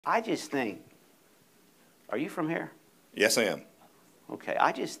I just think, are you from here? Yes, I am. Okay,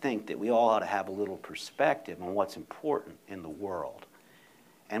 I just think that we all ought to have a little perspective on what's important in the world.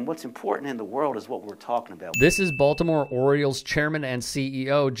 And what's important in the world is what we're talking about. This is Baltimore Orioles Chairman and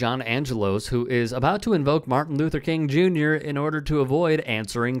CEO John Angelos, who is about to invoke Martin Luther King Jr. in order to avoid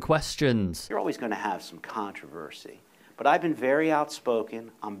answering questions. You're always going to have some controversy. But I've been very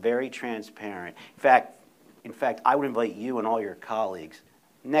outspoken. I'm very transparent. In fact, I would invite you and all your colleagues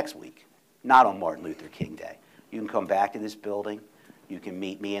next week, not on Martin Luther King Day. You can come back to this building. You can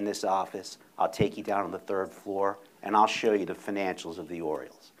meet me in this office. I'll take you down on the 3rd floor, and I'll show you the financials of the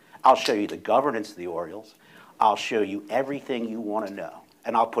Orioles. I'll show you the governance of the Orioles. I'll show you everything you want to know,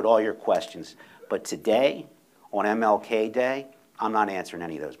 and I'll put all your questions. But today, on MLK Day, I'm not answering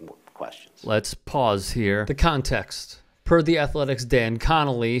any of those questions. Let's pause here. The context. Per The Athletic's Dan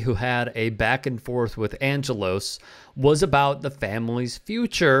Connolly, who had a back and forth with Angelos, was about the family's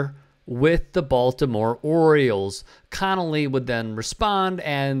future with the Baltimore Orioles. Connolly would then respond,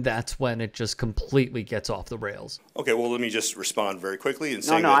 and that's when it just completely gets off the rails. Okay, well, let me just respond very quickly and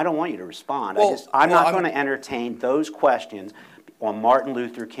say No, I don't want you to respond. Well, I'm not going to entertain those questions on Martin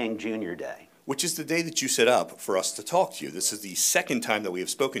Luther King Jr. Day. Which is the day that you set up for us to talk to you. This is the second time that we have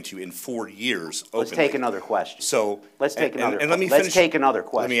spoken to you in 4 years openly. Let's take another question. So let's take another. And let me let's finish. take another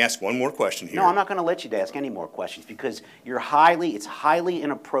question. Let me ask one more question here. No, I'm not going to let you ask any more questions because it's highly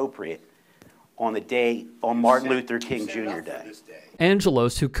inappropriate on the day on Martin Luther King Jr. Day.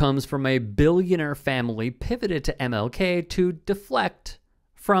 Angelos, who comes from a billionaire family, pivoted to MLK to deflect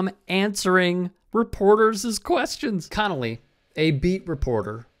from answering reporters' questions. Connolly, a beat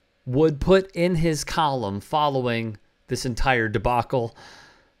reporter, would put in his column following this entire debacle,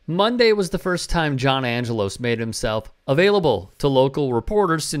 Monday was the first time John Angelos made himself available to local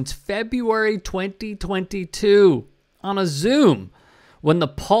reporters since February 2022 on a Zoom, when the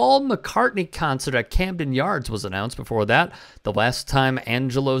Paul McCartney concert at Camden Yards was announced. Before that, the last time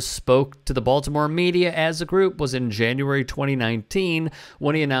Angelos spoke to the Baltimore media as a group was in January 2019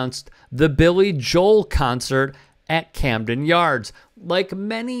 when he announced the Billy Joel concert at Camden Yards. Like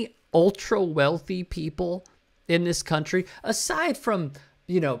many ultra-wealthy people in this country, aside from,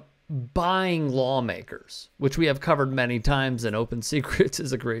 buying lawmakers, which we have covered many times, and Open Secrets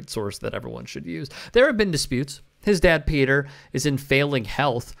is a great source that everyone should use, there have been disputes. His dad, Peter, is in failing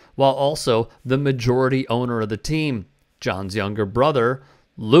health, while also the majority owner of the team. John's younger brother,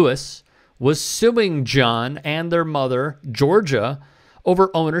 Louis, was suing John and their mother, Georgia,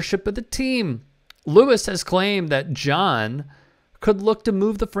 over ownership of the team. Louis has claimed that John could look to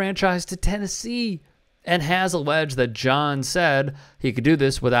move the franchise to Tennessee and has alleged that John said he could do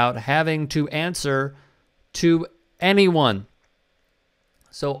this without having to answer to anyone.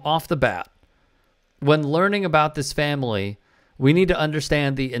 So off the bat, when learning about this family, we need to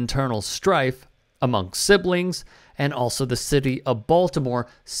understand the internal strife among siblings and also the city of Baltimore,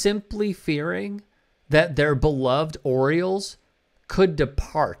 simply fearing that their beloved Orioles could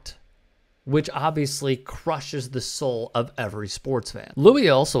depart, which obviously crushes the soul of every sports fan. Louis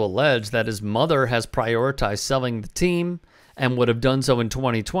also alleged that his mother has prioritized selling the team and would have done so in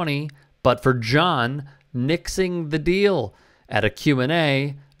 2020, but for John nixing the deal. At a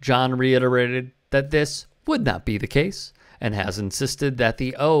Q&A, John reiterated that this would not be the case and has insisted that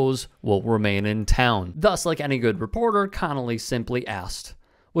the O's will remain in town. Thus, like any good reporter, Connolly simply asked,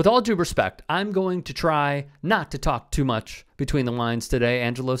 "With all due respect, I'm going to try not to talk too much between the lines today,"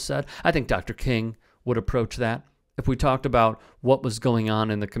 Angelos said. I think Dr. King would approach that if we talked about what was going on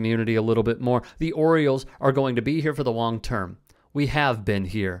in the community a little bit more. The Orioles are going to be here for the long term. We have been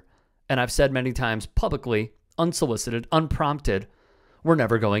here. And I've said many times publicly, unsolicited, unprompted, we're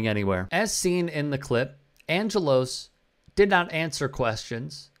never going anywhere. As seen in the clip, Angelos did not answer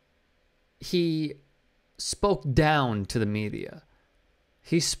questions. He spoke down to the media.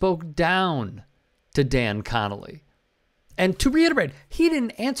 He spoke down to Dan Connolly. And to reiterate, he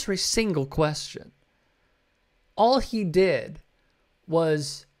didn't answer a single question. All he did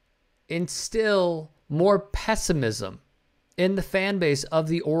was instill more pessimism in the fan base of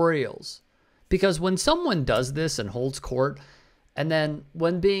the Orioles. Because when someone does this and holds court, and then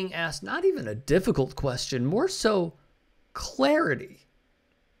when being asked not even a difficult question, more so clarity,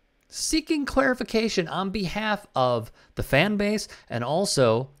 seeking clarification on behalf of the fan base and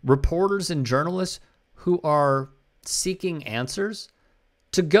also reporters and journalists who are seeking answers,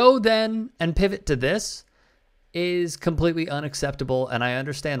 to go then and pivot to this is completely unacceptable, and I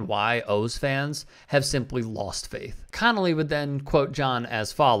understand why O's fans have simply lost faith. Connolly would then quote John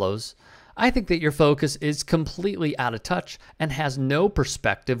as follows, "I think that your focus is completely out of touch and has no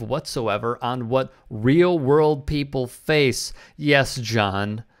perspective whatsoever on what real-world people face. Yes,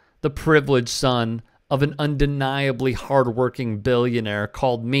 John, the privileged son of an undeniably hardworking billionaire,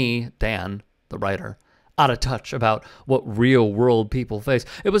 called me, Dan, the writer, out of touch about what real world people face.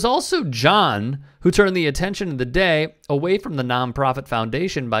 It was also John who turned the attention of the day away from the nonprofit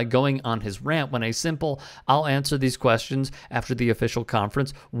foundation by going on his rant when a simple, "I'll answer these questions after the official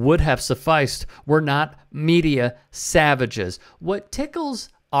conference," would have sufficed. We're not media savages. What tickles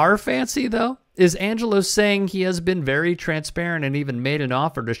our fancy, though, is Angelos saying he has been very transparent and even made an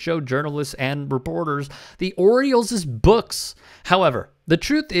offer to show journalists and reporters the Orioles' books. However, the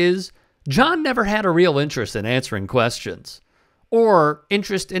truth is, John never had a real interest in answering questions, or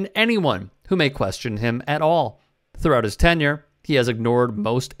interest in anyone who may question him at all. Throughout his tenure, he has ignored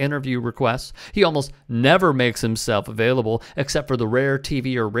most interview requests. He almost never makes himself available, except for the rare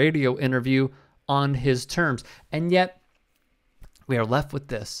TV or radio interview on his terms. And yet, we are left with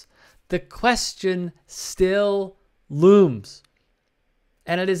this. The question still looms.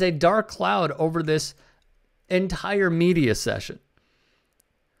 And it is a dark cloud over this entire media session,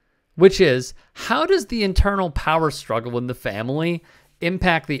 which is, how does the internal power struggle in the family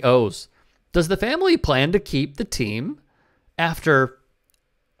impact the O's? Does the family plan to keep the team after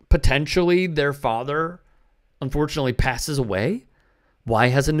potentially their father unfortunately passes away? Why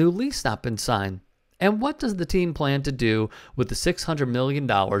has a new lease not been signed? And what does the team plan to do with the $600 million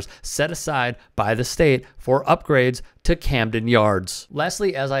set aside by the state for upgrades to Camden Yards?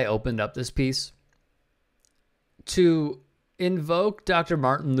 Lastly, as I opened up this piece, to invoke Dr.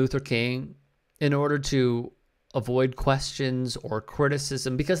 Martin Luther King in order to avoid questions or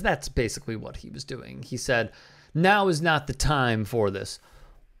criticism, because that's basically what he was doing. He said, now is not the time for this.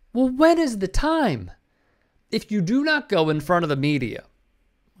 Well, when is the time? If you do not go in front of the media,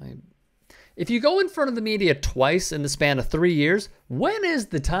 if you go in front of the media twice in the span of 3 years, when is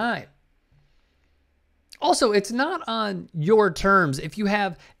the time? Also, it's not on your terms if you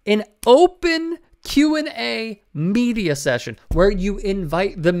have an open Q&A media session where you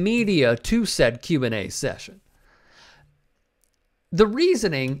invite the media to said Q&A session. The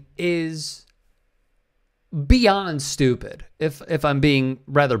reasoning is beyond stupid, if I'm being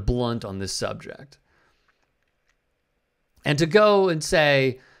rather blunt on this subject. And to go and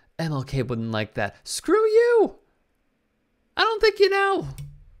say, MLK wouldn't like that. Screw you. I don't think you know.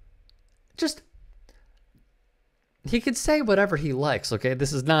 Just, he can say whatever he likes, okay?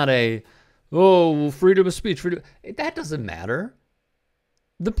 This is not a, oh, freedom of speech. That doesn't matter.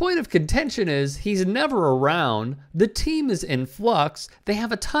 The point of contention is he's never around. The team is in flux. They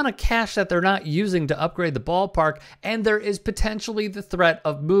have a ton of cash that they're not using to upgrade the ballpark, and there is potentially the threat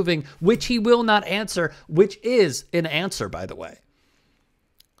of moving, which he will not answer, which is an answer, by the way.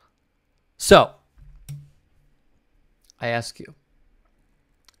 So, I ask you,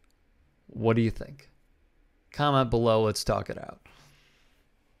 what do you think? Comment below. Let's talk it out.